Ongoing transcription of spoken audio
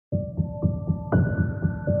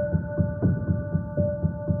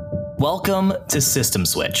Welcome to System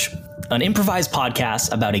Switch, an improvised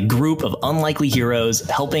podcast about a group of unlikely heroes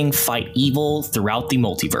helping fight evil throughout the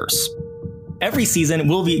multiverse. Every season,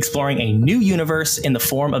 we'll be exploring a new universe in the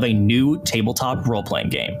form of a new tabletop role-playing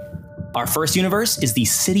game. Our first universe is the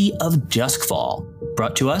City of Duskfall,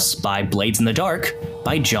 brought to us by Blades in the Dark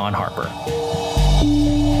by John Harper.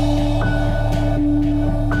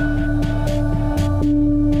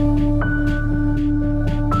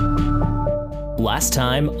 Last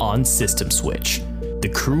time on System Switch,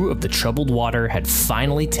 the crew of the Troubled Water had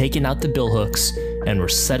finally taken out the billhooks and were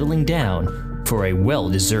settling down for a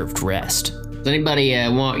well-deserved rest. Does anybody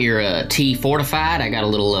want your tea fortified? I got a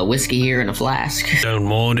little whiskey here in a flask. Don't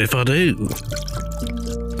mind if I do.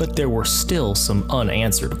 But there were still some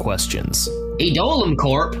unanswered questions. Edolum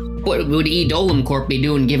Corp? What would Edolum Corp be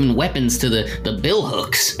doing giving weapons to the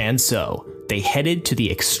billhooks? And so, they headed to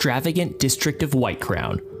the extravagant district of White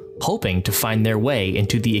Crown, hoping to find their way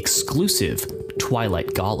into the exclusive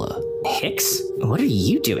Twilight Gala. Hicks, what are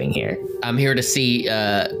you doing here? I'm here to see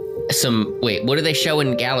wait, what do they show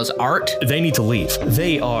in Gala's art? They need to leave.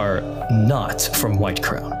 They are not from White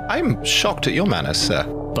Crown. I'm shocked at your manners, sir.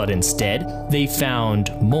 But instead, they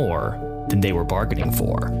found more than they were bargaining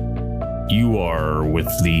for. You are with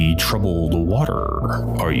the Troubled Water,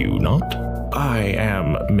 are you not? I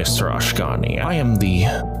am Mr. Ashgani. I am the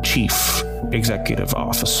Chief Executive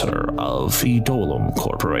Officer of Edolum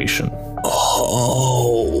Corporation.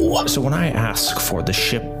 Oh. So when I ask for the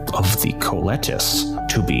ship of the Koletis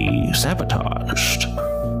to be sabotaged,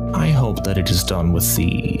 I hope that it is done with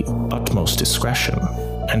the utmost discretion,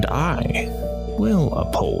 and I will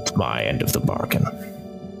uphold my end of the bargain.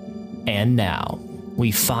 And now,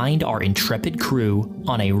 we find our intrepid crew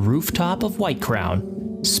on a rooftop of White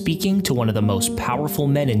Crown, speaking to one of the most powerful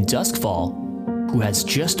men in Duskfall, who has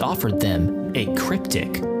just offered them a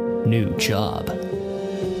cryptic new job.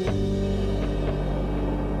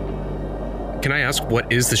 Can I ask,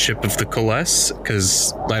 what is the ship of the Koletis?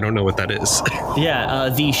 Because I don't know what that is.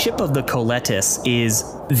 The ship of the Koletis is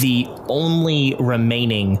the only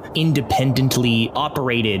remaining independently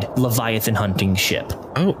operated Leviathan hunting ship.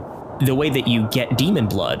 Oh. The way that you get demon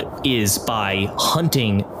blood is by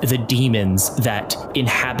hunting the demons that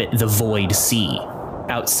inhabit the Void Sea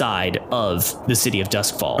outside of the City of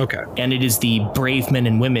Duskfall. Okay. And it is the brave men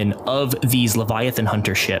and women of these Leviathan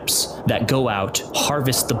hunter ships that go out,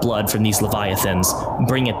 harvest the blood from these Leviathans,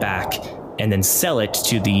 bring it back, and then sell it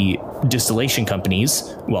to the distillation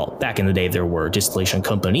companies. Well, back in the day there were distillation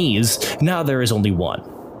companies. Now there is only one,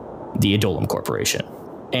 the Edolum Corporation.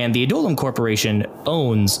 And the Edolum Corporation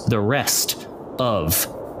owns the rest of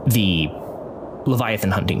the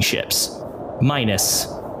Leviathan hunting ships, minus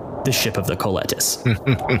the ship of the Koletis.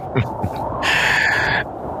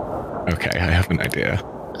 Okay, I have an idea.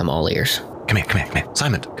 I'm all ears. Come here.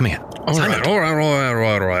 Simon, come here. All Simon.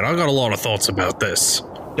 right. I got a lot of thoughts about this.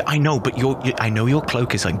 Yeah, I know, but I know your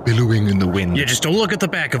cloak is like billowing in the wind. Yeah, just don't look at the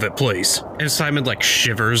back of it, please. And Simon like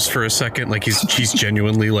shivers for a second, like he's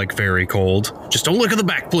genuinely like very cold. Just don't look at the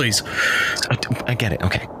back, please. I get it.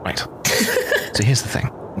 Okay, right. So here's the thing.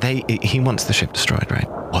 He wants the ship destroyed, right?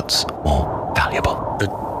 What's more valuable?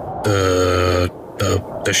 The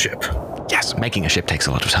ship. Yes, making a ship takes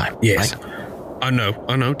a lot of time. Yes. Right? I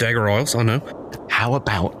know. Dagger Oils, I know. How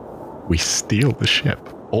about we steal the ship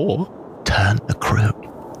or turn the crew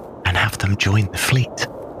and have them join the fleet?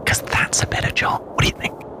 Because that's a better job. What do you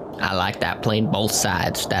think? I like that, playing both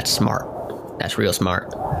sides. That's smart. That's real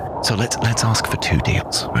smart. So let's ask for 2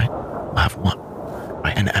 deals, right? We'll have one,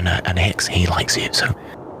 right? And Hicks, he likes you, so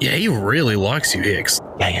Yeah, he really likes you, Hicks.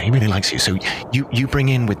 yeah, he really likes you. So you bring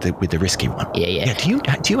in with the risky one. Yeah. Yeah. Do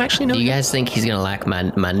you actually know? Do you guys think he's gonna like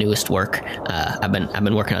my newest work? I've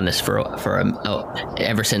been working on this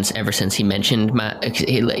ever since he mentioned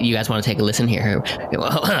you guys want to take a listen here?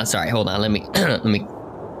 Well, sorry, hold on. Let me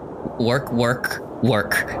work.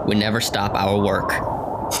 We never stop our work.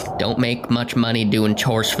 Don't make much money doing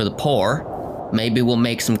chores for the poor. Maybe we'll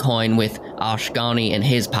make some coin with Ashgani and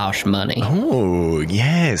his posh money. Oh,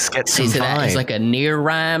 yes. Get some See, that is vibe. like a near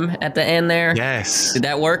rhyme at the end there. Yes. Did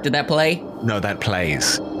that work? Did that play? No, that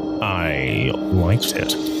plays. I liked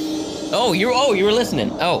it. Oh, you were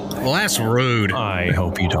listening. Oh, Well, that's rude. I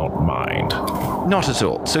hope you don't mind. Not at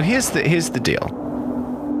all. So here's the deal.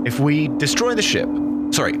 If we destroy the ship,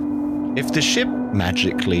 if the ship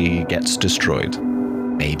magically gets destroyed,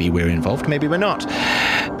 maybe we're involved, maybe we're not,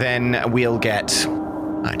 then we'll get,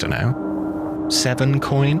 I don't know, 7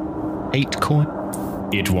 coin, 8 coin.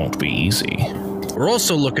 It won't be easy. We're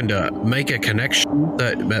also looking to make a connection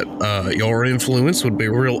that your influence would be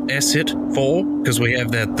a real asset for, because we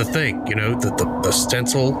have the thing, the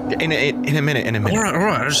stencil. In a minute. All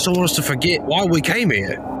right. I just don't want us to forget why we came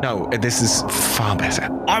here. No, this is far better.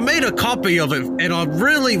 I made a copy of it, and I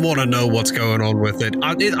really want to know what's going on with it.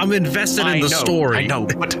 I'm invested in the story. I know,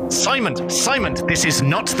 but Simon, this is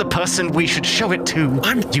not the person we should show it to.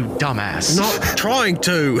 You dumbass. Not trying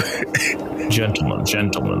to.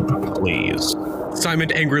 Gentlemen, please.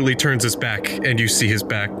 Simon angrily turns his back, and you see his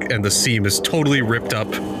back, and the seam is totally ripped up,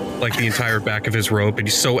 like the entire back of his robe, and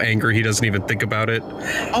he's so angry he doesn't even think about it.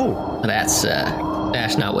 Oh, That's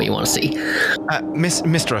not what you want to see.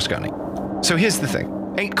 Mr. Ashgani. So here's the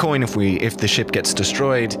thing: 8 coin if the ship gets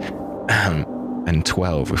destroyed, and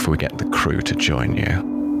 12 if we get the crew to join you.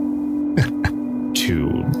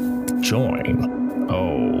 To join?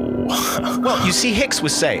 Oh. Well, you see, Hicks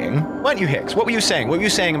was saying, weren't you, Hicks? What were you saying? What were you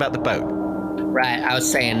saying about the boat? Right, I was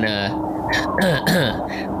saying,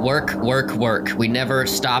 work. We never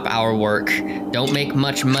stop our work. Don't make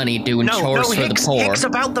much money doing chores for the poor. Hicks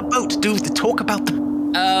about the boat, dude. Talk about the...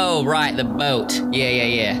 Oh, right, the boat.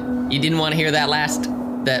 Yeah. You didn't want to hear that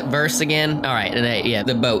verse again? All right,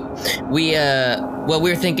 the boat. We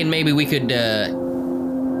were thinking maybe we could,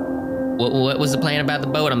 What was the plan about the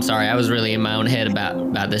boat? I'm sorry, I was really in my own head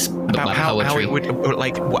about this. About how it would,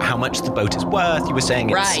 like, how much the boat is worth. You were saying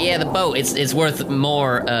it's... Right, yeah, the boat. It's worth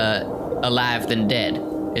more alive than dead,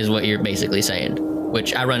 is what you're basically saying.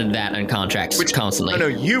 Which I run into that on contracts constantly. No,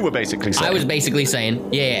 you were basically saying... I was basically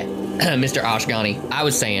saying, yeah, Mr. Ashgani, I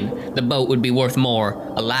was saying the boat would be worth more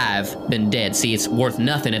alive than dead. See, it's worth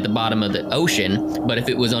nothing at the bottom of the ocean, but if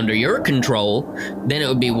it was under your control, then it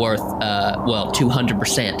would be worth,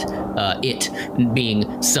 200%. It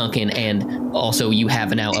being sunken and also you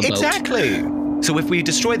having out a boat. Exactly. So if we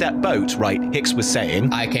destroy that boat, right, Hicks was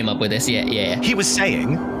saying... I came up with this, yeah. He was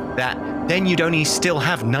saying that then you'd only still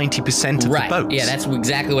have 90% of the boats. Yeah, that's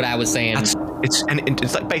exactly what I was saying. It's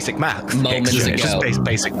like basic math. Moments Hicks, ago. Just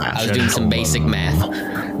basic math. I was doing some basic math.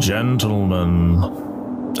 Gentlemen,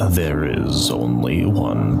 there is only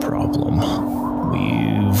one problem.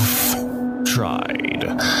 We've tried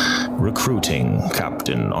recruiting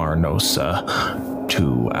Captain Arnosa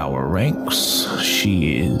to our ranks.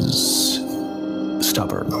 She is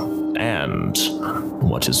stubborn, and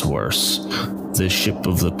what is worse, the ship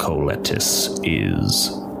of the Koletis is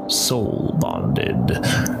soul bonded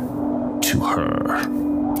to her.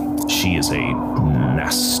 She is a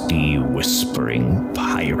nasty, whispering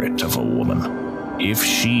pirate of a woman. If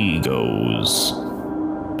she goes,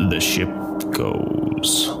 the ship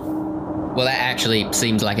goes. Well, that actually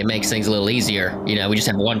seems like it makes things a little easier. You know, we just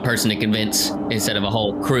have one person to convince instead of a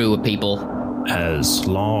whole crew of people. As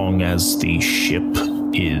long as the ship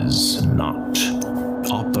is not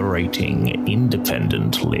operating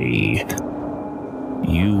independently,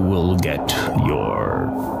 you will get your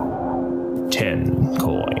 10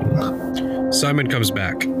 coin. Simon comes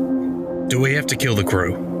back. Do we have to kill the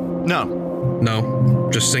crew? No,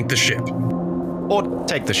 just sink the ship. or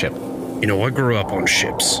take the ship. You know, I grew up on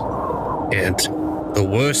ships, and the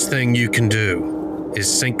worst thing you can do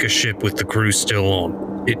is sink a ship with the crew still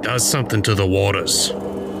on. It does something to the waters.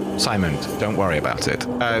 Simon, don't worry about it.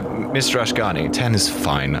 Mr. Ashgani, 10 is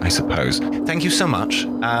fine, I suppose. Thank you so much.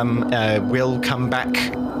 We'll come back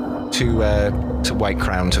to White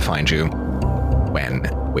Crown to find you when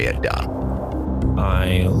we're done.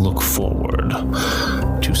 I look forward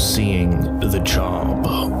to seeing the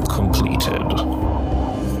job completed.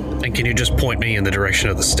 And can you just point me in the direction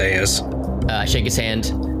of the stairs? I shake his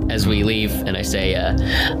hand as we leave, and I say,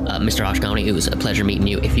 Mr. Ashgani, it was a pleasure meeting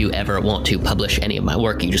you. If you ever want to publish any of my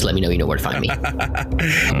work, you just let me know. You know where to find me.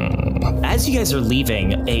 As you guys are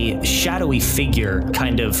leaving, a shadowy figure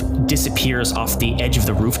kind of disappears off the edge of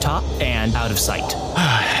the rooftop and out of sight.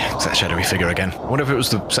 It's that shadowy figure again. I wonder if it was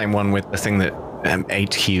the same one with the thing that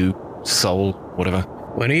ate Hugh, soul, whatever.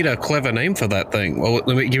 We need a clever name for that thing. Well,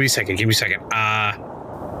 give me a second.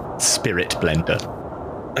 Spirit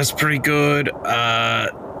Blender. That's pretty good.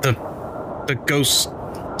 The ghost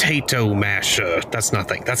tato masher. That's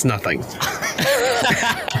nothing.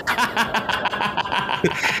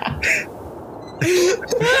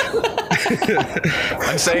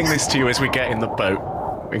 I'm saying this to you as we get in the boat.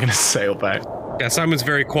 We're gonna sail back. Yeah, Simon's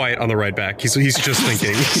very quiet on the ride back. He's just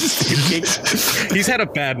thinking. He's had a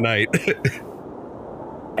bad night.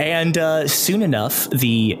 And soon enough,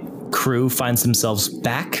 the crew finds themselves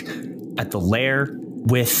back at the lair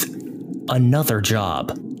with another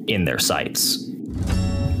job in their sights.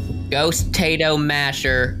 Ghost Tato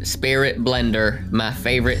Masher, Spirit Blender. My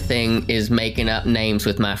favorite thing is making up names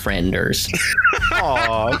with my frienders.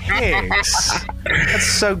 Oh, Hicks. That's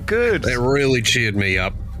so good. It really cheered me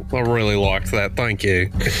up. I really liked that. Thank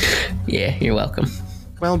you. Yeah, you're welcome.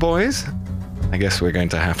 Well, boys, I guess we're going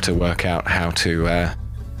to have to work out how to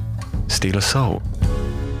steal a soul.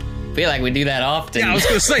 I feel like we do that often. Yeah, I was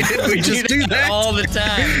going to say, didn't we just do that? All the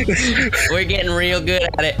time. We're getting real good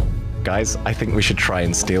at it. Guys, I think we should try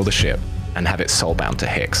and steal the ship and have it soulbound to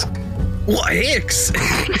Hicks. What, Hicks?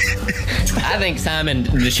 I think Simon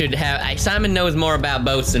should have... Simon knows more about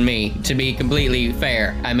boats than me, to be completely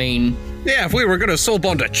fair. I mean... Yeah, if we were going to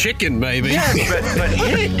soulbound a chicken, maybe. Yeah, but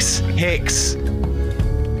Hicks,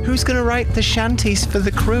 who's going to write the shanties for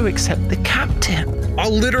the crew except the captain? I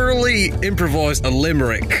literally improvised a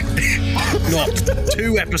limerick not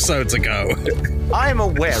 2 episodes ago. I'm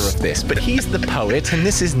aware of this, but he's the poet, and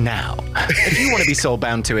this is now. If you want to be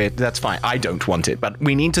soulbound to it, that's fine. I don't want it, but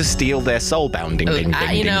we need to steal their soulbound. Ding, ding,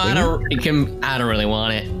 ding, ding, I don't really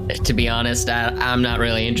want it. To be honest, I'm not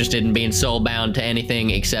really interested in being soulbound to anything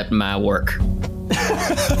except my work.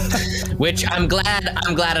 Which I'm glad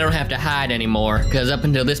I don't have to hide anymore, because up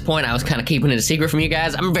until this point I was kind of keeping it a secret from you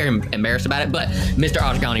guys. I'm very embarrassed about it, but Mr.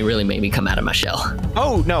 Ashgani really made me come out of my shell.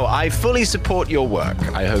 Oh no, I fully support your work.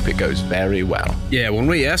 I hope it goes very well. Yeah, when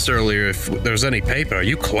we asked earlier if there was any paper,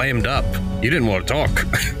 you clammed up. You didn't want to talk.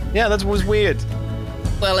 Yeah, that was weird.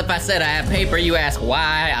 Well, if I said I have paper, you ask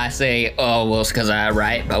why. I say, oh, well, it's because I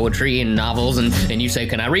write poetry and novels, and you say,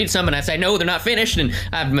 can I read some? And I say, no, they're not finished, and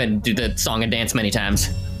I've been do the song and dance many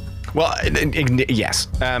times. Well, yes.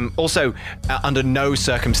 Also, under no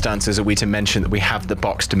circumstances are we to mention that we have the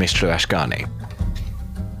box to Mr. Ashgani.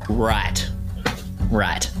 Right.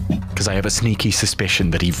 Because I have a sneaky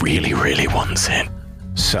suspicion that he really, really wants it.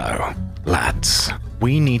 So, lads,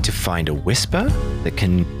 we need to find a whisper that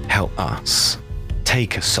can help us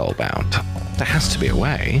take a soulbound. There has to be a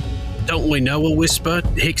way. Don't we know a whisper?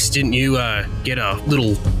 Hicks, didn't you get a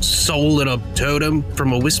little soul in a totem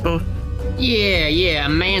from a whisper? Yeah,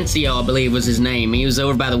 Mancio, I believe was his name. He was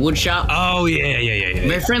over by the wood shop. Oh, yeah.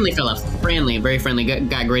 Very friendly fella. Very friendly.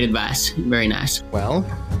 Got great advice. Very nice. Well,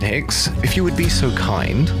 Hicks, if you would be so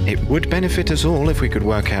kind, it would benefit us all if we could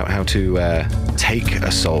work out how to take a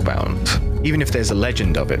soulbound. Even if there's a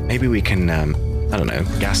legend of it, maybe we can, I don't know,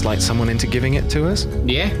 gaslight someone into giving it to us?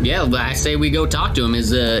 Yeah, I say we go talk to him. His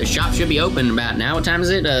shop should be open about now. What time is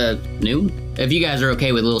it? Noon? If you guys are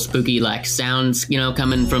okay with little spooky, like, sounds,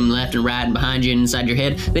 coming from left and right and behind you and inside your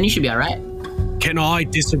head, then you should be all right. Can I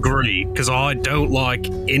disagree? Because I don't like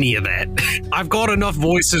any of that. I've got enough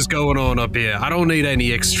voices going on up here. I don't need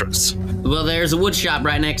any extras. Well, there's a wood shop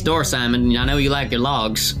right next door, Simon. I know you like your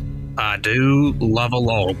logs. I do love a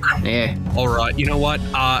log. Yeah. All right, you know what?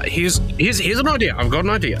 Here's an idea. I've got an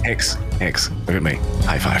idea. Hicks, look at me.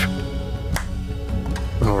 High five.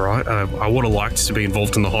 All right. I would have liked to be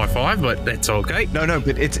involved in the high five, but that's okay. No,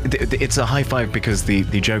 but it's a high five because the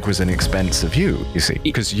joke was an expense of you see,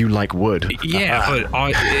 because you like wood. Yeah, but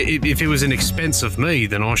if it was an expense of me,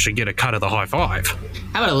 then I should get a cut of the high five.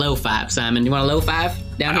 How about a low five, Simon? You want a low five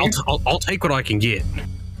down here? I'll take what I can get.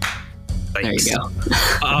 Thanks. There you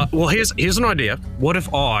go. Well, here's an idea. What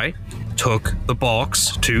if I took the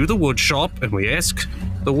box to the wood shop and we ask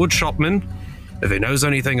the wood shopman if he knows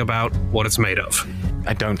anything about what it's made of?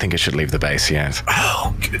 I don't think it should leave the base yet.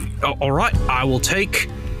 Oh, all right. I will take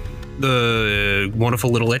the wonderful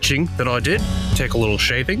little etching that I did. Take a little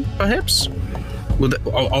shaving, perhaps.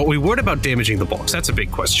 Are we worried about damaging the box? That's a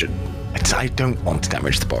big question. I don't want to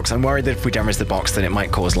damage the box. I'm worried that if we damage the box, then it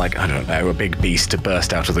might cause, like, I don't know, a big beast to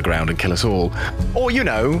burst out of the ground and kill us all. Or,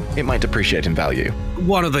 it might depreciate in value.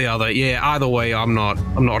 One or the other. Yeah, either way, I'm not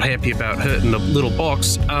happy about hurting the little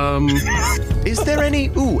box. Is there any...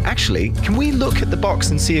 Ooh, actually, can we look at the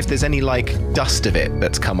box and see if there's any, like, dust of it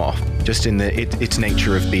that's come off? Just in its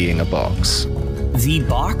nature of being a box. The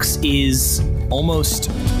box is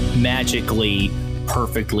almost magically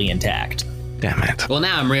perfectly intact. Damn it. Well,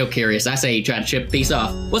 now I'm real curious. I say you try to chip a piece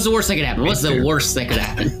off. What's the worst that could happen? What's the worst that could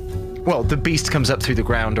happen? Well, the beast comes up through the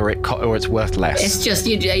ground, or it's worth less. It's just,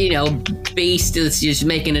 beast is just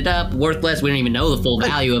making it up. Worthless. We don't even know the full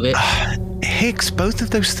value of it. Hicks, both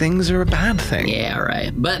of those things are a bad thing. Yeah, all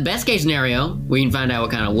right. But best case scenario, we can find out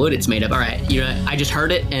what kind of wood it's made of. All right, I just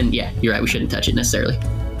heard it, and yeah, you're right. We shouldn't touch it necessarily.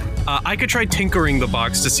 I could try tinkering the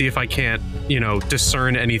box to see if I can't,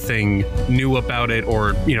 discern anything new about it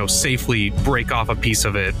or, safely break off a piece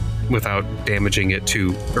of it without damaging it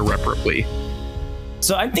too irreparably.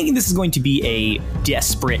 So I'm thinking this is going to be a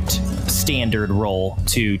desperate standard roll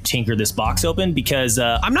to tinker this box open because...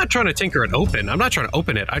 I'm not trying to tinker it open. I'm not trying to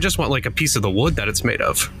open it. I just want like a piece of the wood that it's made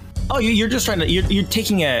of. Oh, you're just trying to... You're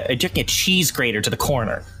taking a cheese grater to the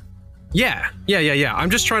corner. Yeah. I'm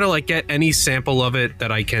just trying to like get any sample of it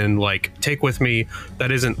that I can like take with me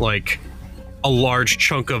that isn't like a large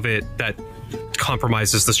chunk of it that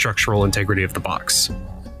compromises the structural integrity of the box.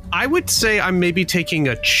 I would say I'm maybe taking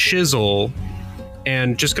a chisel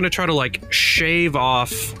and just going to try to like shave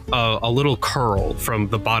off a little curl from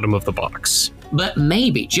the bottom of the box. But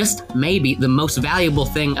maybe, just maybe, the most valuable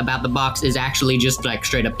thing about the box is actually just like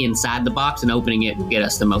straight up inside the box, and opening it will get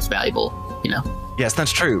us the most valuable, you know? Yes,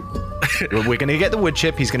 that's true. We're going to get the wood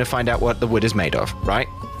chip. He's going to find out what the wood is made of, right?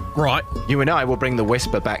 Right. You and I will bring the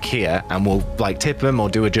whisper back here, and we'll like tip them or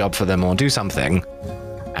do a job for them or do something.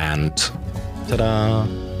 And ta-da.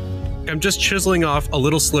 I'm just chiseling off a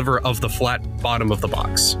little sliver of the flat bottom of the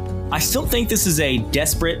box. I still think this is a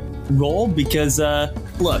desperate roll because,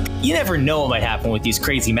 look, you never know what might happen with these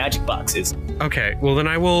crazy magic boxes. Okay, well then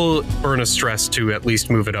I will burn a stress to at least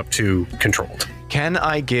move it up to controlled. Can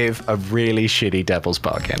I give a really shitty devil's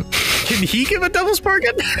bargain? Can he give a devil's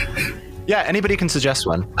bargain? Yeah, anybody can suggest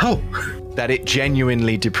one. Oh. That it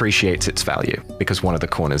genuinely depreciates its value because one of the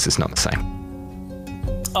corners is not the same.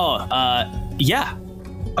 Yeah.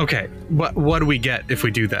 Okay, what do we get if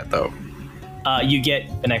we do that though? You get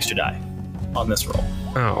an extra die on this roll.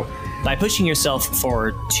 Oh. By pushing yourself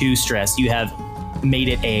for 2 stress, you have made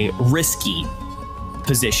it a risky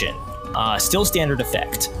position. Still standard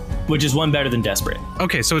effect, which is 1 better than desperate.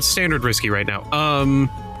 Okay, so it's standard risky right now.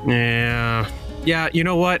 Yeah, you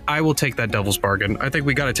know what? I will take that devil's bargain. I think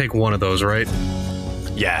we got to take one of those, right?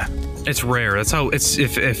 Yeah. It's rare. That's how it's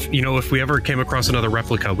if we ever came across another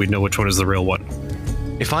replica, we'd know which one is the real one.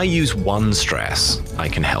 If I use 1 stress, I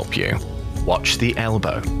can help you. Watch the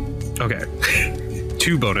elbow. Okay.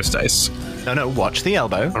 2 bonus dice. No, watch the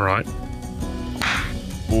elbow. All right.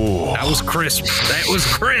 Ooh. That was crisp. That was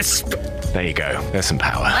crisp. There you go. There's some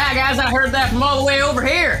power. Ah, guys, I heard that from all the way over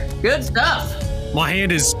here. Good stuff. My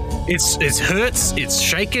hand it hurts, it's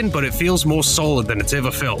shaking, but it feels more solid than it's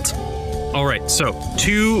ever felt. All right, so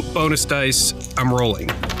 2 bonus dice. I'm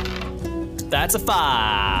rolling. That's a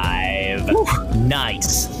 5. Woo.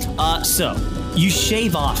 Nice. So you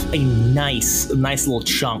shave off a nice little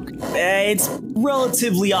chunk. It's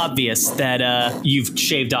relatively obvious that you've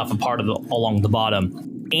shaved off a part of along the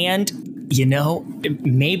bottom, and you know,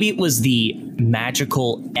 maybe it was the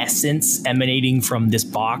magical essence emanating from this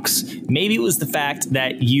box. Maybe it was the fact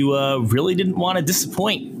that you really didn't want to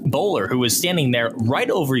disappoint Bowler, who was standing there right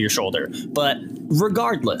over your shoulder. But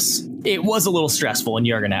regardless, it was a little stressful, and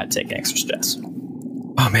you're going to have to take extra stress.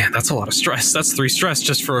 Oh man, that's a lot of stress. That's 3 stress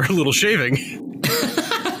just for a little shaving.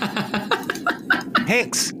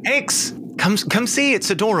 Hicks, come see. It's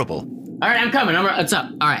adorable. All right, I'm coming. What's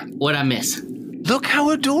up? All right, what'd I miss? Look how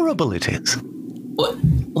adorable it is.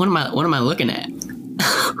 What am I looking at?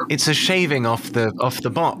 It's a shaving off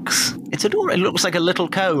the box. It's adorable. It looks like a little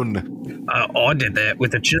cone. I did that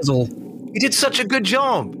with a chisel. You did such a good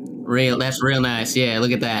job. That's real nice. Yeah,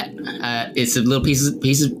 look at that. It's a little piece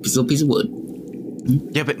of wood.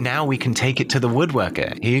 Yeah, but now we can take it to the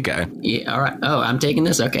woodworker. Here you go. Yeah, all right. Oh, I'm taking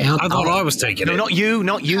this. Okay. I thought I was taking it. No, not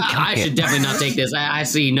you. I should definitely not take this. I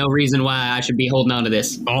see no reason why I should be holding on to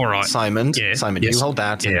this. All right. Simon, yes. You hold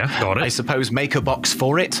that. Yeah, got it. I suppose make a box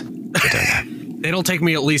for it. It'll take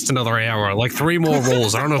me at least another hour, like 3 more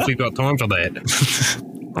rolls. I don't know if we've got time for that.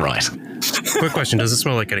 Right. Quick question, does it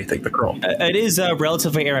smell like anything, the curl? It is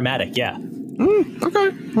relatively aromatic, yeah.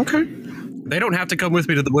 Okay. They don't have to come with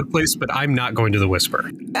me to the wood place, but I'm not going to the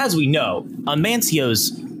Whisper. As we know,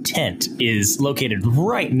 Amancio's tent is located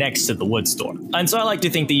right next to the wood store. And so I like to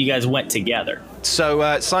think that you guys went together.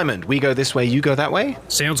 So, Simon, we go this way, you go that way?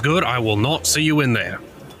 Sounds good. I will not see you in there.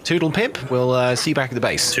 Toodle pip, we'll see you back at the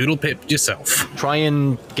base. Toodle pip yourself. Try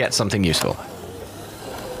and get something useful.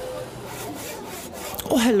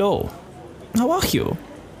 Oh, hello. How are you?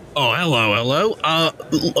 Oh, hello.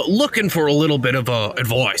 Looking for a little bit of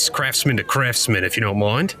advice, craftsman to craftsman, if you don't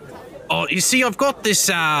mind. You see, I've got this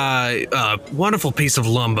wonderful piece of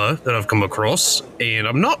lumber that I've come across, and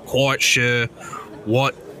I'm not quite sure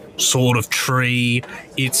what sort of tree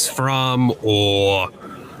it's from, or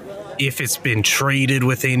if it's been treated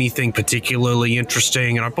with anything particularly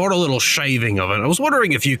interesting, and I bought a little shaving of it. I was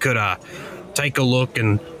wondering if you could take a look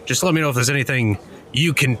and just let me know if there's anything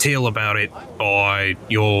you can tell about it by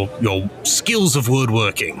your skills of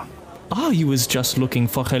woodworking. You was just looking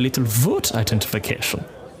for a little wood identification.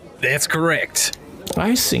 That's correct.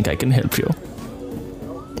 I think I can help you.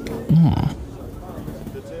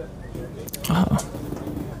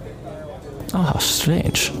 How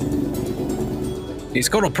strange. It's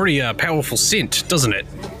got a pretty powerful scent, doesn't it?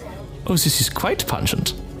 Oh, this is quite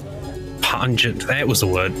pungent. Pungent, that was the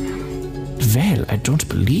word. Well, I don't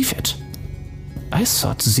believe it. I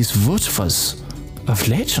thought this wood was of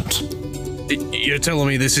legend. You're telling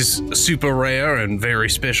me this is super rare and very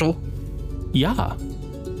special? Yeah.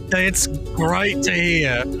 It's great to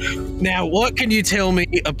hear. Now, what can you tell me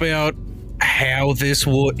about how this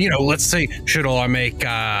would, let's say, should I make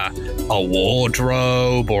a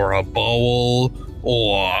wardrobe or a bowl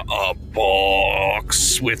or a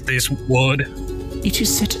box with this wood? It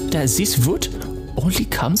is said that this wood only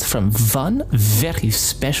comes from one very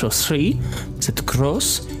special tree that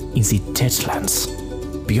grows in the deadlands,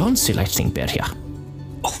 beyond the lightning barrier.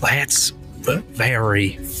 Oh, that's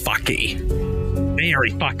very fucky.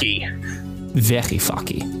 Very fucky. Very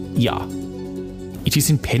fucky, yeah. It is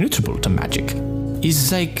impenetrable to magic.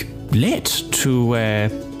 It's like lead to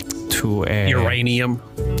uranium.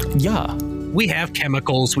 Yeah. We have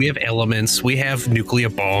chemicals, we have elements, we have nuclear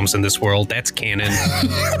bombs in this world. That's canon.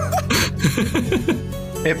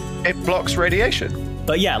 It blocks radiation.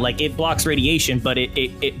 But yeah, like it blocks radiation, but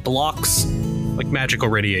it blocks like magical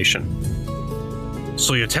radiation.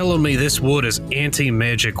 So you're telling me this wood is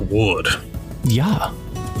anti-magic wood? Yeah.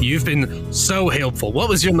 You've been so helpful. What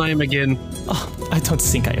was your name again? Oh, I don't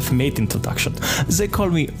think I have made introduction. They call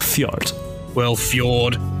me Fjord. Well,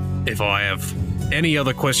 Fjord, if I have any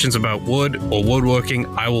other questions about wood or woodworking,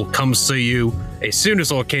 I will come see you as soon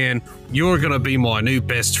as I can. You're gonna be my new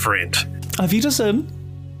best friend. Auf Wiedersehen.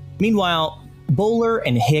 Meanwhile, Bowler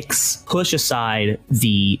and Hicks push aside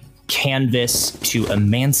the canvas to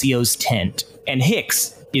Amancio's tent, and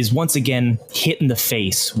Hicks is once again hit in the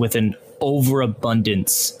face with an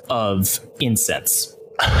overabundance of incense.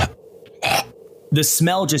 The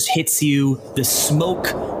smell just hits you, the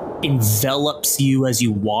smoke envelops you as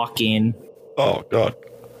you walk in. Oh, God.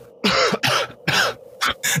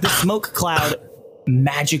 The smoke cloud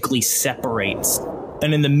magically separates,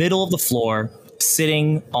 and in the middle of the floor,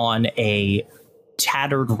 sitting on a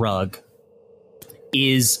tattered rug,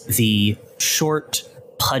 is the short,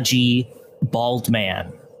 pudgy, bald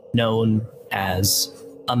man known as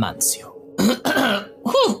Amancio.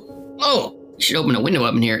 Oh, you should open a window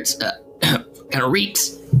up in here. It's kind of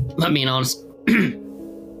reeks, if I'm being honest.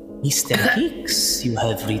 Mr. Hicks, you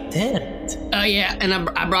have returned. Yeah, and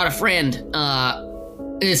I brought a friend.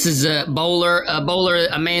 This is Bowler,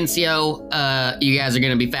 Amancio. You guys are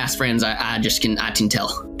gonna be fast friends. I can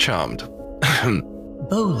tell. Charmed.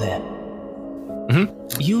 Bowler.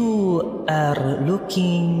 You are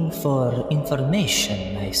looking for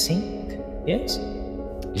information, I think. Yes?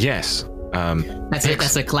 Yes.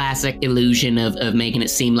 That's a classic illusion of making it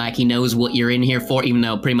seem like he knows what you're in here for, even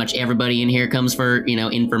though pretty much everybody in here comes for,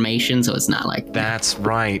 information, so it's not like... That's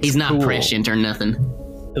right. He's not prescient or nothing.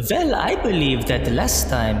 Well, I believe that last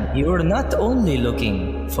time you were not only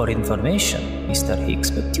looking for information, Mr. Hicks,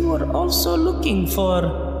 but you were also looking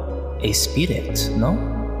for a spirit, no?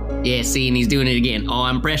 Yeah, see, and he's doing it again. Oh,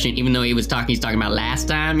 I'm prescient, even though he's talking about last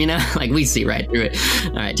time, Like, we see right through it.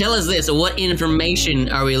 All right, tell us this. What information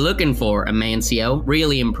are we looking for, Amancio?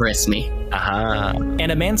 Really impress me. Aha.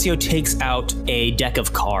 And Amancio takes out a deck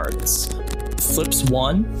of cards, flips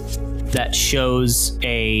one that shows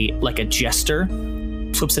a jester,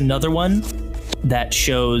 flips another one that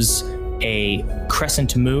shows a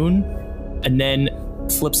crescent moon, and then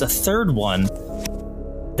flips a third one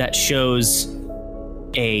that shows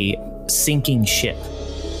a sinking ship.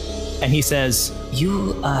 And he says,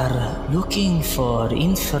 You are looking for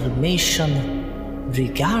information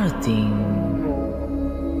regarding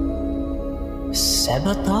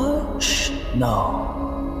sabotage?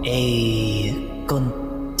 No. A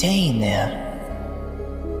container.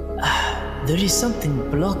 There is something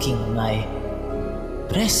blocking my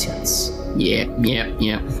prescience. Yeah.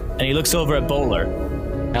 and he looks over at Bowler,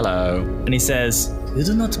 Hello. and he says, You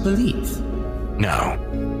do not believe? No.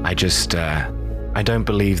 I just, I don't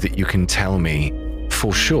believe that you can tell me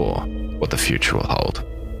for sure what the future will hold.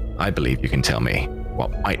 I believe you can tell me what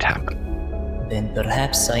might happen. Then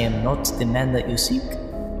perhaps I am not the man that you seek?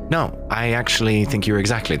 No, I actually think you're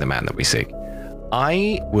exactly the man that we seek.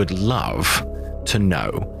 I would love to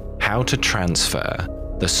know how to transfer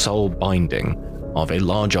the soul binding of a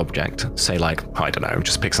large object, say like, I don't know,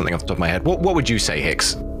 just pick something off the top of my head. What would you say,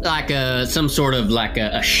 Hicks? Like some sort of like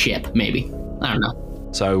a ship, maybe. I don't know.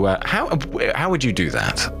 So how would you do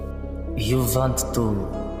that? You want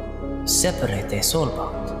to separate a soul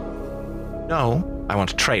bond? No, I want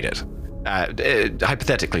to trade it.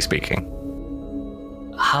 Hypothetically speaking.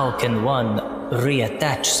 How can one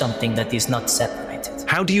reattach something that is not separated?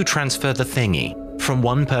 How do you transfer the thingy from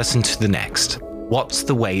one person to the next? What's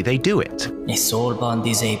the way they do it? A soul bond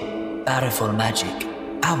is a powerful magic.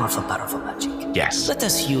 Powerful magic. Yes. Let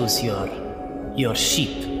us use your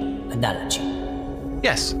sheep analogy.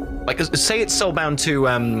 Yes. Like, say it's soulbound to,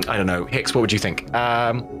 I don't know, Hicks, what would you think?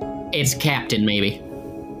 It's captain, maybe.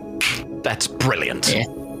 That's brilliant. Yeah.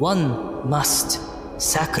 One must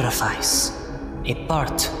sacrifice a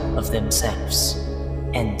part of themselves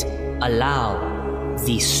and allow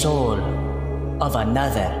the soul of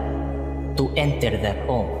another to enter their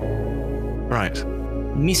own. Right.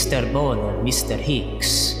 Mr. Bowler, Mr.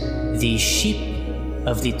 Hicks, the ship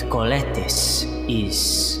of the Koletis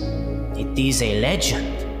it is a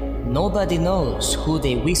legend. Nobody knows who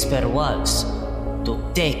the Whisper was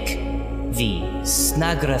to take the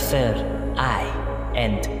Snagrafer eye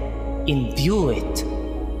and imbue it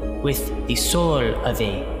with the soul of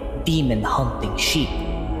a demon-hunting sheep.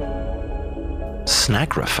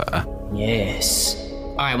 Snagrafer? Yes.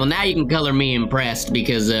 All right, well, now you can color me impressed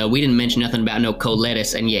because we didn't mention nothing about no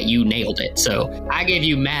Koletis, and yet you nailed it. So I gave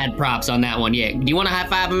you mad props on that one. Yeah, do you want to high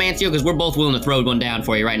five Amancio? Because we're both willing to throw one down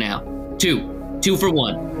for you right now. Two for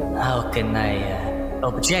one. How can I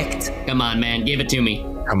object? Come on, man, give it to me.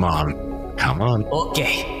 Come on.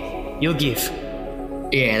 Okay, you give.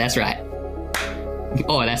 Yeah, that's right.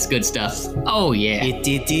 Oh, that's good stuff. Oh, yeah. It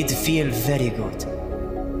did feel very good.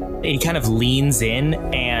 He kind of leans in,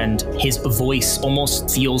 and his voice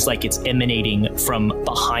almost feels like it's emanating from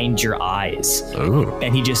behind your eyes. Ooh.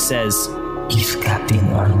 And he just says, If Captain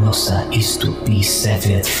Arnosa is to be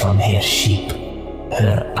severed from her ship,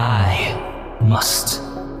 her eye must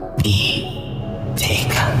be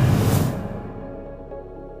taken.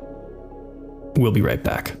 we'll be right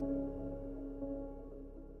back.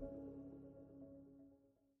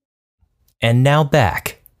 And now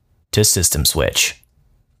back to System Switch.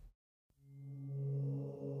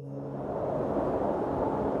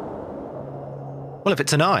 Well, if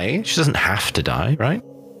it's an eye, she doesn't have to die, right?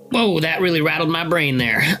 Whoa, that really rattled my brain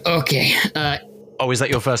there. Okay, Oh, is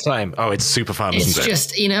that your first time? Oh, it's super fun, isn't it? it's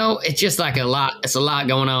just, you know, it's just like a lot. It's a lot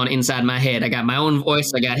going on inside my head. I got my own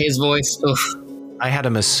voice. I got his voice. Oof. I had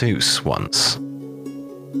a masseuse once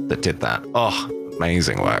that did that. Oh,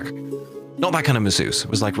 amazing work. Not that kind of masseuse.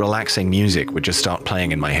 It was like relaxing music would just start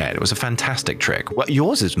playing in my head. It was a fantastic trick. Well,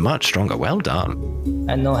 yours is much stronger. Well done.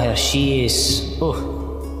 I know her. She is...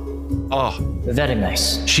 Oh, very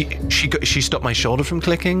nice. she stopped my shoulder from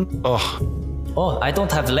clicking. Oh, I don't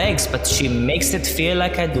have legs, but she makes it feel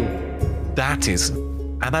like I do. That is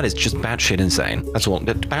just batshit insane. That's all.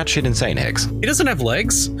 Batshit insane, Hicks. He doesn't have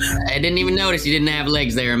legs. I didn't even notice you didn't have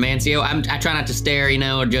legs there, Amancio. I try not to stare, you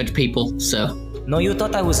know, or judge people, so... No, you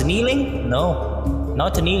thought I was kneeling? No,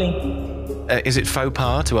 not kneeling. Is it faux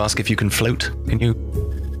pas to ask if you can float?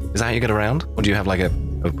 Is that how you get around? Or do you have like a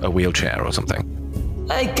wheelchair or something?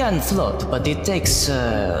 I can float, but it takes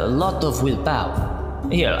a lot of willpower.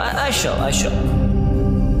 Here, I show.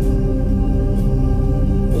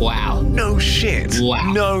 Wow. No shit.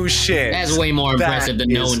 Wow. No shit. That's way more impressive than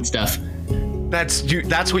knowing stuff.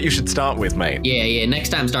 That's what you should start with, mate. Yeah, next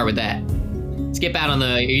time start with that. Skip out on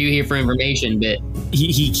the "are you here for information" bit.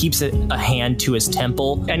 He keeps a hand to his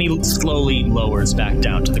temple, and he slowly lowers back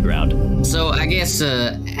down to the ground. So I guess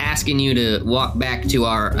asking you to walk back to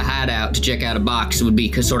our hideout to check out a box would be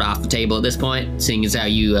sort of off the table at this point, seeing as how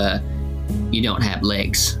you don't have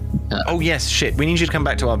legs. Oh yes, shit. We need you to come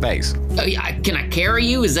back to our base. Can I carry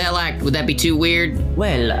you? Is that would that be too weird?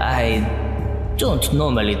 Well, I don't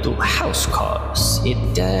normally do house calls. It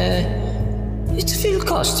will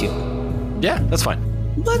cost you. Yeah, that's fine.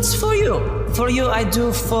 But for you I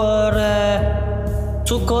do for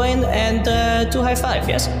 2 coin and 2 high five,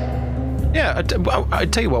 yes? Yeah, I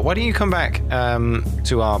tell you what, why don't you come back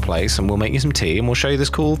to our place and we'll make you some tea and we'll show you this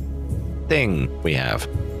cool thing we have.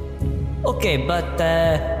 Okay, but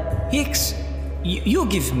Hicks, you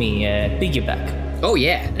give me a piggyback. Oh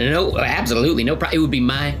yeah, no, absolutely, no problem. It would be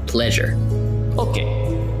my pleasure. Okay,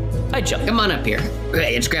 I jump. Come on up here.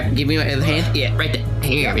 Hey, just give me my other hand. Yeah, right there.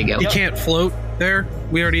 Here we go. He can't float there.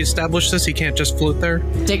 We already established this. He can't just float there.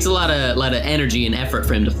 It takes a lot of energy and effort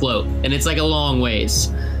for him to float, and it's like a long ways.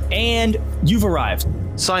 And you've arrived.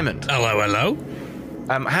 Simon. Hello.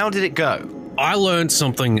 How did it go? I learned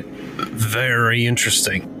something very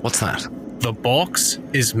interesting. What's that? The box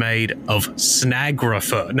is made of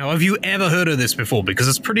snagrafer. Now, have you ever heard of this before? Because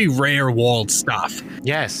it's pretty rare, wild stuff.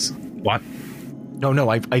 Yes. What? No,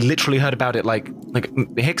 I literally heard about it like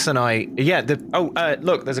Hicks and I. Yeah.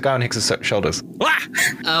 Look, there's a guy on Hicks's shoulders. Ah!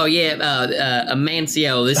 Oh yeah,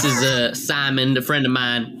 Amancio. This is Simon, a friend of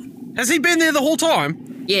mine. Has he been there the whole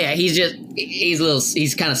time? Yeah, he's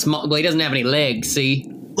kind of small, but he doesn't have any legs. See?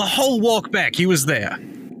 The whole walk back, he was there.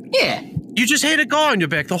 Yeah. You just had a guy on your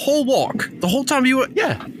back the whole walk, the whole time you were.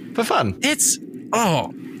 Yeah, for fun. I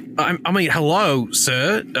mean, hello,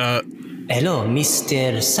 sir. Hello,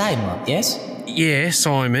 Mr. Simon, yes? Yeah,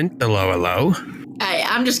 Simon. Hello. Hey,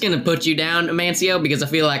 I'm just gonna put you down, Amancio, because I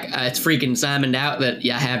feel like it's freaking Simon out that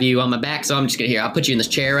I have you on my back. So I'm just gonna I'll put you in this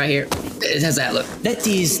chair right here. How's that look? That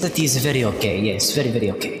is very okay. Yes, very,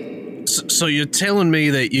 very okay. So you're telling me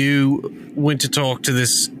that you went to talk to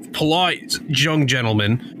this polite young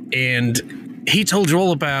gentleman, and he told you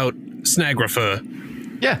all about Snagrapher?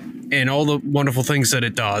 Yeah. And all the wonderful things that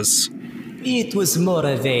it does. It was more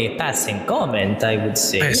of a passing comment, I would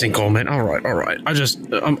say. Passing comment. All right.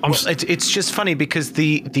 It's just funny because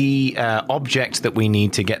the object that we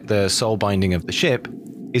need to get the soul binding of the ship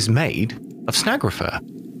is made of Snagrapher.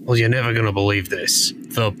 Well, you're never gonna believe this.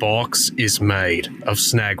 The box is made of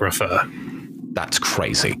Snagrapher. That's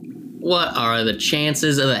crazy. What are the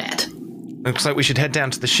chances of that? Looks like we should head down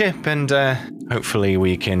to the ship and hopefully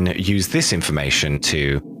we can use this information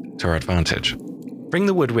to our advantage. Bring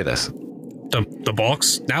the wood with us. The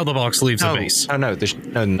box? Now the box leaves the base.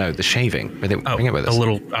 The shaving. Bring it with us.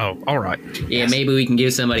 All right. Yeah, maybe we can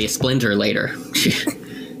give somebody a splinter later.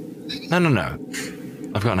 No.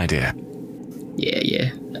 I've got an idea. Yeah.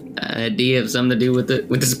 An idea of something to do with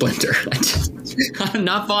the splinter. I'm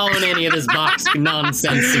not following any of this box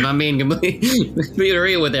nonsense, if I'm being completely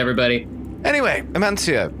real with everybody. Anyway,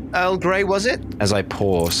 Amancio, Earl Grey was it? As I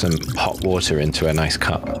pour some hot water into a nice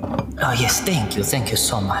cup. Oh, yes, thank you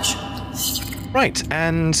so much. Right,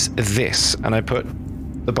 and this. And I put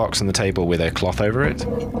the box on the table with a cloth over it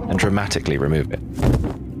and dramatically remove it.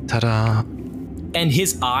 Ta-da. And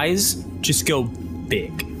his eyes just go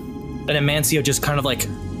big. And Amancio just kind of like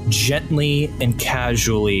gently and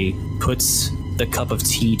casually puts the cup of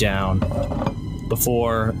tea down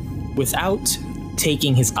before, without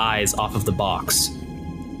taking his eyes off of the box,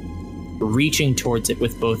 reaching towards it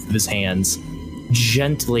with both of his hands,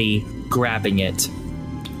 gently grabbing it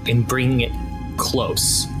and bringing it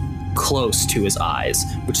close to his eyes,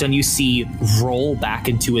 which then you see roll back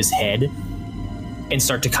into his head and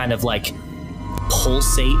start to kind of like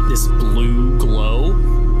pulsate this blue glow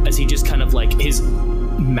as he just kind of like, his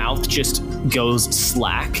mouth just goes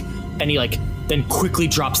slack and he like then quickly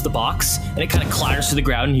drops the box and it kind of clatters to the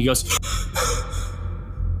ground and he goes,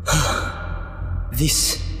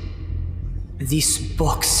 This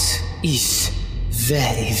box is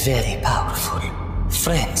very, very powerful.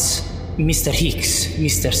 Friends, Mr. Hicks,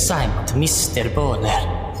 Mr. Simon, Mr. Bowler.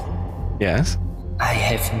 Yes? I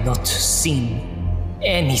have not seen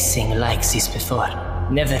anything like this before.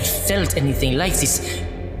 Never felt anything like this.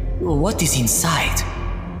 What is inside?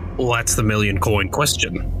 Well, that's the million-coin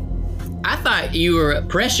question. I thought you were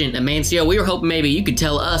prescient, Amancio. We were hoping maybe you could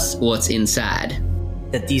tell us what's inside.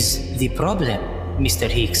 That is the problem, Mr.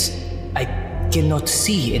 Hicks. I cannot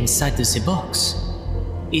see inside the box.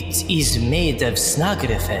 It is made of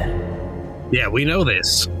Snagrapher. Yeah, we know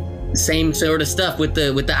this. Same sort of stuff with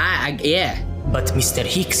the eye, yeah. But Mr.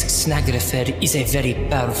 Hicks, Snagrapher is a very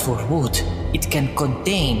powerful wood. It can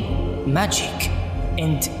contain magic,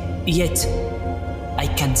 and yet I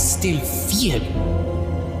can still feel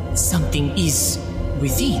something is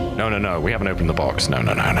within. No. We haven't opened the box. No.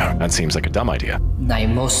 That seems like a dumb idea. I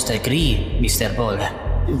most agree, Mr. Bowler.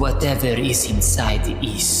 Whatever is inside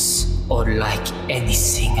is unlike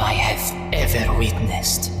anything I have ever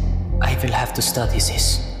witnessed. I will have to study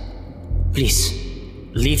this. Please,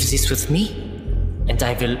 leave this with me, and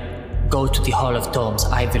I will go to the Hall of Domes.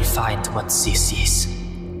 I will find what this is.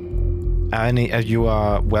 You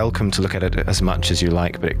are welcome to look at it as much as you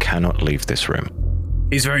like, but it cannot leave this room.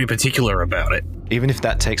 He's very particular about it. Even if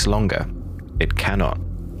that takes longer, it cannot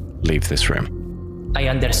leave this room. I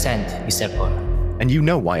understand, Mr. Bowler. And you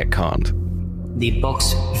know why it can't. The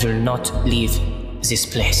box will not leave this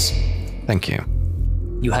place. Thank you.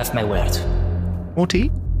 You have my word. More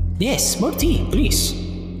tea? Yes, more tea, please.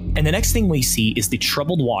 and the next thing we see is the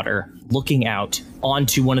troubled water looking out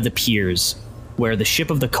onto one of the piers where the ship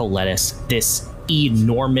of the Koletis, this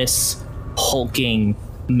enormous, hulking,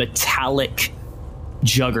 metallic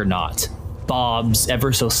juggernaut, bobs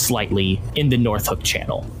ever so slightly in the North Hook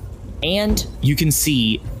Channel. And you can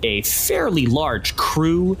see a fairly large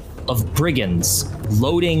crew of brigands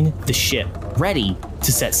loading the ship, ready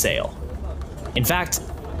to set sail. In fact,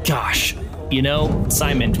 gosh, you know,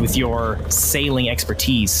 Simon, with your sailing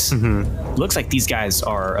expertise, looks like these guys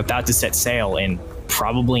are about to set sail in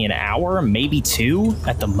probably an hour, maybe two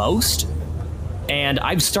at the most. And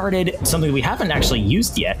I've started something we haven't actually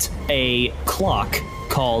used yet, a clock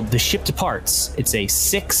called the Ship Departs. It's a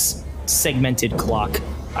 6-segmented clock.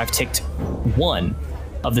 I've ticked one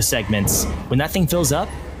of the segments. When that thing fills up,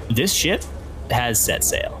 this ship has set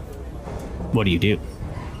sail. What do you do?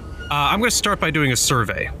 I'm going to start by doing a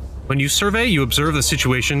survey. When you survey, you observe the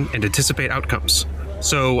situation and anticipate outcomes.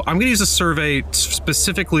 So I'm going to use a survey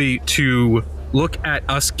specifically to look at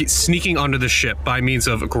us sneaking onto the ship by means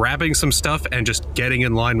of grabbing some stuff and just getting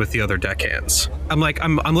in line with the other deckhands. I'm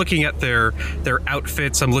looking at their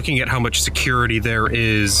outfits. I'm looking at how much security there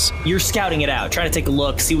is. You're scouting it out, trying to take a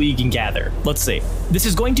look, see what you can gather. Let's see. This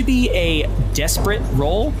is going to be a desperate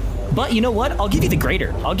roll, but you know what? I'll give you the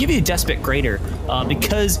greater. I'll give you a desperate greater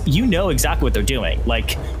because you know exactly what they're doing.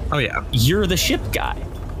 Like, oh yeah, you're the ship guy.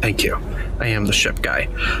 Thank you. I am the ship guy.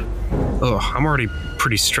 Oh, I'm already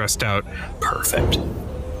pretty stressed out. Perfect.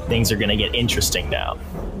 Things are going to get interesting now.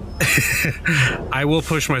 I will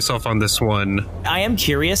push myself on this one. I am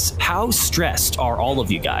curious, how stressed are all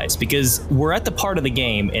of you guys? Because we're at the part of the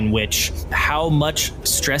game in which how much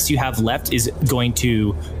stress you have left is going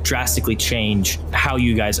to drastically change how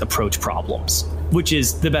you guys approach problems, which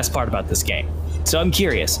is the best part about this game. So I'm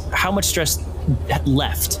curious, how much stress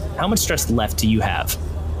left? How much stress left do you have?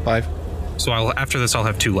 5. So after this, I'll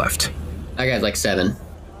have 2 left. I got like 7.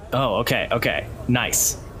 Oh, okay.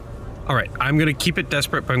 Nice. All right, I'm going to keep it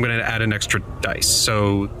desperate, but I'm going to add an extra dice.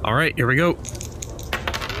 So, all right, here we go.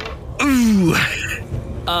 Ooh.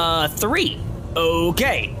 3.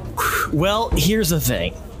 Okay. Well, here's the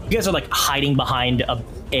thing. You guys are like hiding behind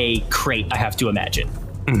a crate, I have to imagine.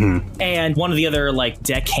 Mm-hmm. And one of the other like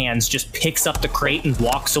deckhands just picks up the crate and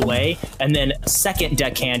walks away. And then a second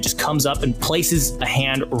deckhand just comes up and places a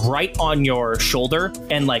hand right on your shoulder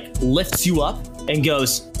and like lifts you up and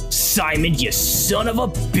goes, "Simon, you son of a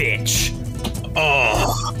bitch."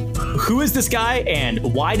 Oh. Who is this guy and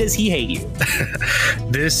why does he hate you?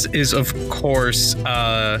 This is, of course,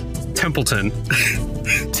 Templeton.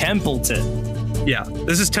 Templeton. Yeah,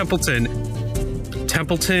 this is Templeton.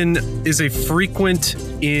 Templeton is a frequent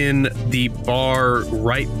in the bar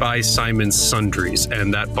right by Simon's Sundries,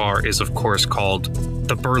 and that bar is, of course, called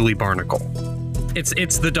the Burly Barnacle.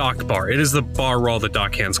 It's the dock bar. It is the bar where all the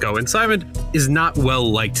dockhands go, and Simon is not well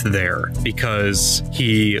liked there because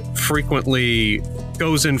he frequently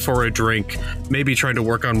goes in for a drink, maybe trying to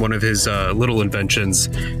work on one of his little inventions,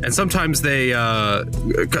 and sometimes they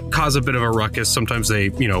cause a bit of a ruckus. Sometimes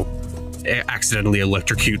they, accidentally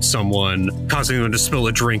electrocute someone, causing them to spill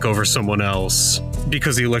a drink over someone else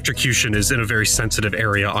because the electrocution is in a very sensitive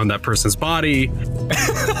area on that person's body.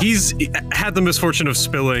 He's had the misfortune of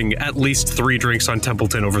spilling at least 3 drinks on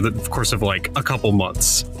Templeton over the course of like a couple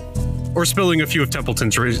months, or spilling a few of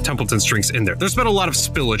Templeton's drinks in there. There's been a lot of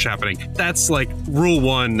spillage happening. That's like rule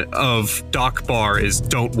 1 of Dock Bar is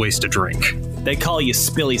don't waste a drink. They call you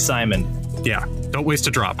Spilly Simon. Yeah, don't waste a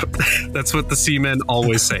drop. That's what the seamen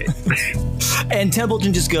always say. And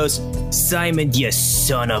Templeton just goes, "Simon, you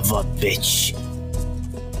son of a bitch.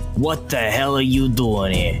 What the hell are you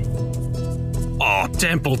doing here?" Oh,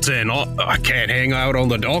 Templeton, I can't hang out on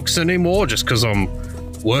the docks anymore just because I'm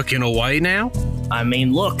working away now? I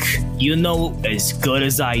mean, look, you know as good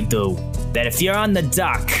as I do that if you're on the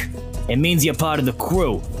dock, it means you're part of the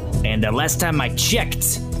crew. And the last time I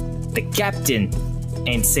checked, the captain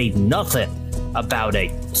ain't said nothing about a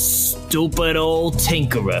stupid old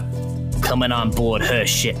tinkerer coming on board her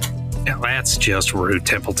ship. Now, that's just rude,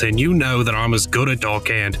 Templeton. You know that I'm as good a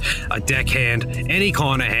dockhand, a deckhand, any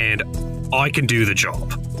kind of hand. I can do the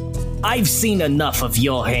job. I've seen enough of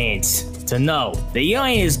your hands to know that you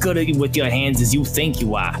ain't as good with your hands as you think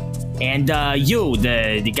you are. And you,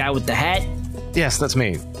 the guy with the hat? Yes, that's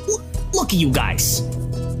me. Look at you guys.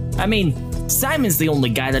 I mean, Simon's the only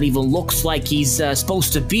guy that even looks like he's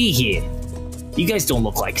supposed to be here. You guys don't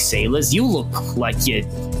look like sailors. You look like you're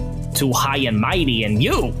too high and mighty, and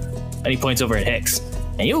you, and he points over at Hicks,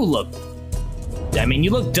 and you look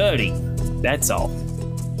dirty. That's all.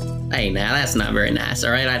 Hey, now that's not very nice,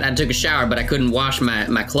 all right? I took a shower, but I couldn't wash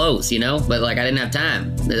my clothes, But, I didn't have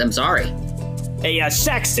time. I'm sorry. Hey,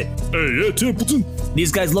 Saxton. Hey, Templeton.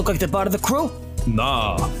 These guys look like they're part of the crew?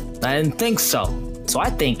 Nah, I didn't think so. So I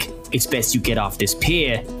think it's best you get off this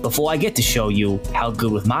pier before I get to show you how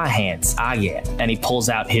good with my hands I am. And he pulls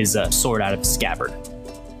out his sword out of his scabbard.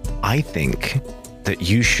 I think that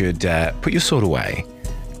you should put your sword away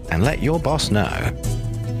and let your boss know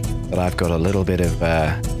that I've got a little bit of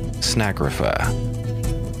snagrifer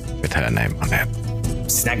with her name on it.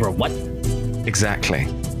 Snagger what? Exactly.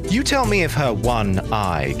 You tell me if her one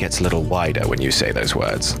eye gets a little wider when you say those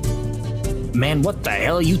words. Man, what the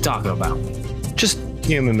hell are you talking about? Just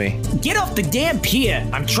humor me. Get off the damn pier.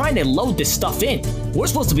 I'm trying to load this stuff in. We're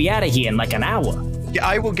supposed to be out of here in like an hour. Yeah,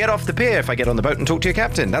 I will get off the pier if I get on the boat and talk to your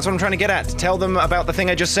captain. That's what I'm trying to get at. Tell them about the thing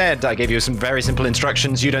I just said. I gave you some very simple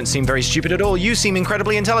instructions. You don't seem very stupid at all. You seem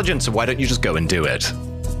incredibly intelligent, so why don't you just go and do it?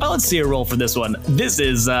 Oh, let's see a roll for this one. This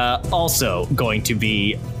is also going to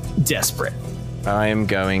be desperate. I'm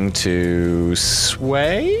going to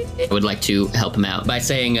sway. I would like to help him out by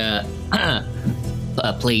saying,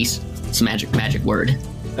 please. It's a magic word.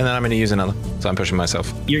 And then I'm going to use another. So I'm pushing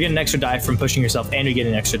myself. You're getting an extra die from pushing yourself, and you're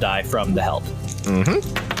getting an extra die from the help.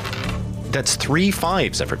 Mm-hmm. That's 3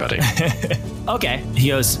 5s, everybody. Okay. He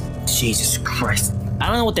goes, Jesus Christ. I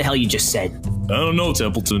don't know what the hell you just said. I don't know,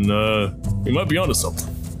 Templeton. You might be onto something.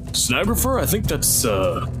 Snagrifer? I think that's,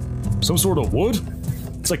 some sort of wood?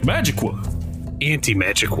 It's like magic wood.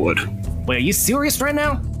 Anti-magic wood. Wait, are you serious right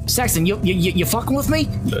now? Saxon, you fucking with me?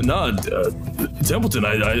 Nah, Templeton,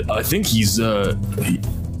 I think he's, you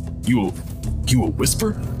a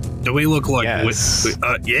whisper? Do we look like... Yes.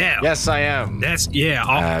 Yeah. Yes, I am. That's...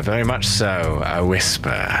 Yeah. Very much so. A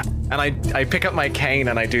whisper. And I pick up my cane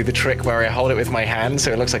and I do the trick where I hold it with my hand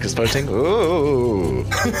so it looks like it's floating. Ooh.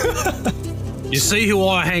 You see who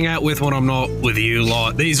I hang out with when I'm not with you?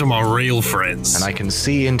 Like, these are my real friends. And I can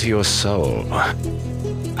see into your soul.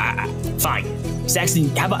 Fine.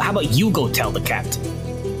 Saxon, how about you go tell the captain?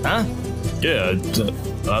 Huh? Yeah,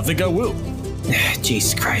 I think I will.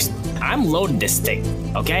 Jesus Christ. I'm loading this thing,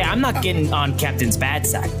 okay? I'm not getting on Captain's bad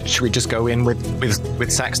side. Should we just go in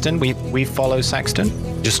with Saxton? We follow Saxton?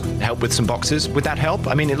 Just help with some boxes? Would that help?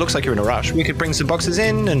 I mean, it looks like you're in a rush. We could bring some boxes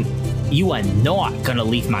in and... You are not gonna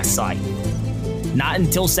leave my side. Not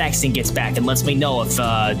until Saxton gets back and lets me know if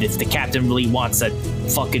the captain really wants a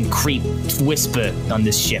fucking creep whisper on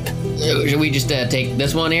this ship. Should we just take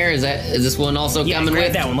this one here? Is this one also coming grab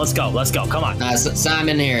with? that one. Let's go. Come on.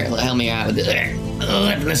 Simon here, help me out with this.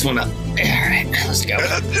 Lift this one up. All right, let's go.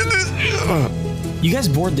 You guys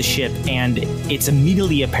board the ship, and it's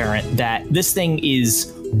immediately apparent that this thing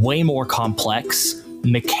is way more complex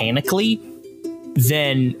mechanically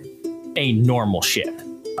than a normal ship.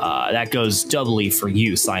 That goes doubly for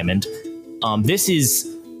you, Simon. This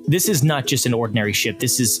is not just an ordinary ship.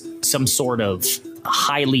 This is some sort of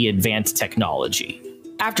highly advanced technology.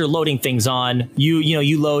 After loading things on,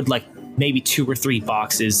 you load like maybe 2 or 3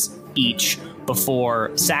 boxes each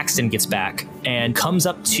before Saxton gets back and comes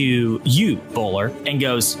up to you, Bowler, and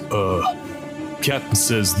goes, Captain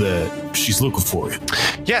says that she's looking for you.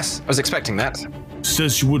 Yes, I was expecting that.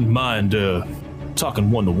 Says she wouldn't mind talking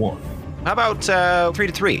 1-to-1. How about 3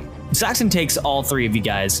 to 3? Saxon takes all 3 of you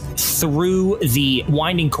guys through the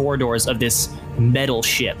winding corridors of this metal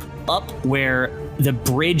ship, up where the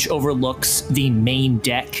bridge overlooks the main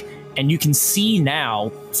deck, and you can see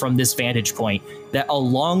now from this vantage point that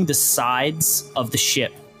along the sides of the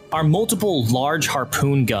ship are multiple large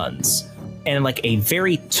harpoon guns, and like a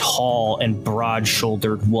very tall and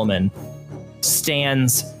broad-shouldered woman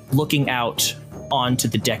stands looking out onto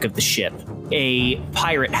the deck of the ship, a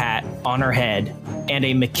pirate hat on her head, and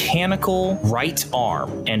a mechanical right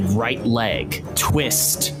arm and right leg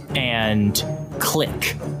twist and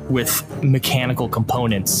click with mechanical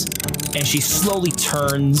components. And she slowly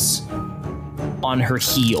turns on her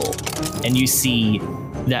heel, and you see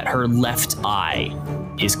that her left eye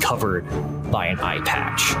is covered by an eye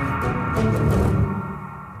patch.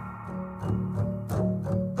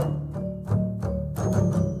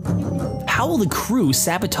 How will the crew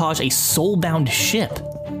sabotage a soul-bound ship?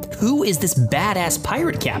 Who is this badass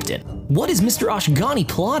pirate captain? What is Mr. Ashgani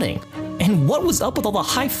plotting? And what was up with all the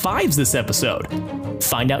high fives this episode?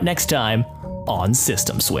 Find out next time on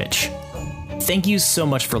System Switch. Thank you so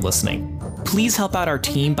much for listening. Please help out our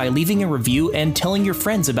team by leaving a review and telling your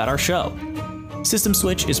friends about our show. System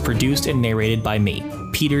Switch is produced and narrated by me,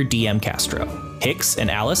 Peter D.M. Castro. Hicks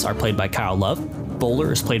and Alice are played by Kyle Love.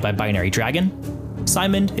 Bowler is played by Binary Dragon.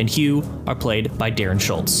 Simon and Hugh are played by Darren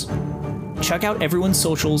Schultz. Check out everyone's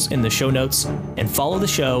socials in the show notes and follow the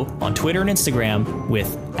show on Twitter and Instagram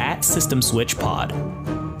with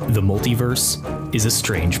 @SystemSwitchPod. The multiverse is a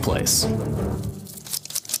strange place.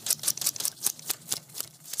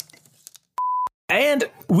 And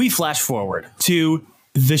we flash forward to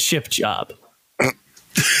the ship job. I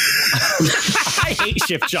hate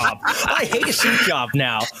ship job. I hate a ship job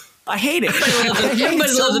now. I hate it.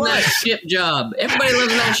 Everybody loves a nice ship job. Everybody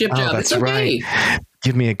loves a nice ship job. That's it's okay. right.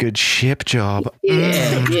 Give me a good ship job.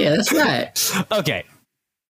 Yeah, that's right. Okay,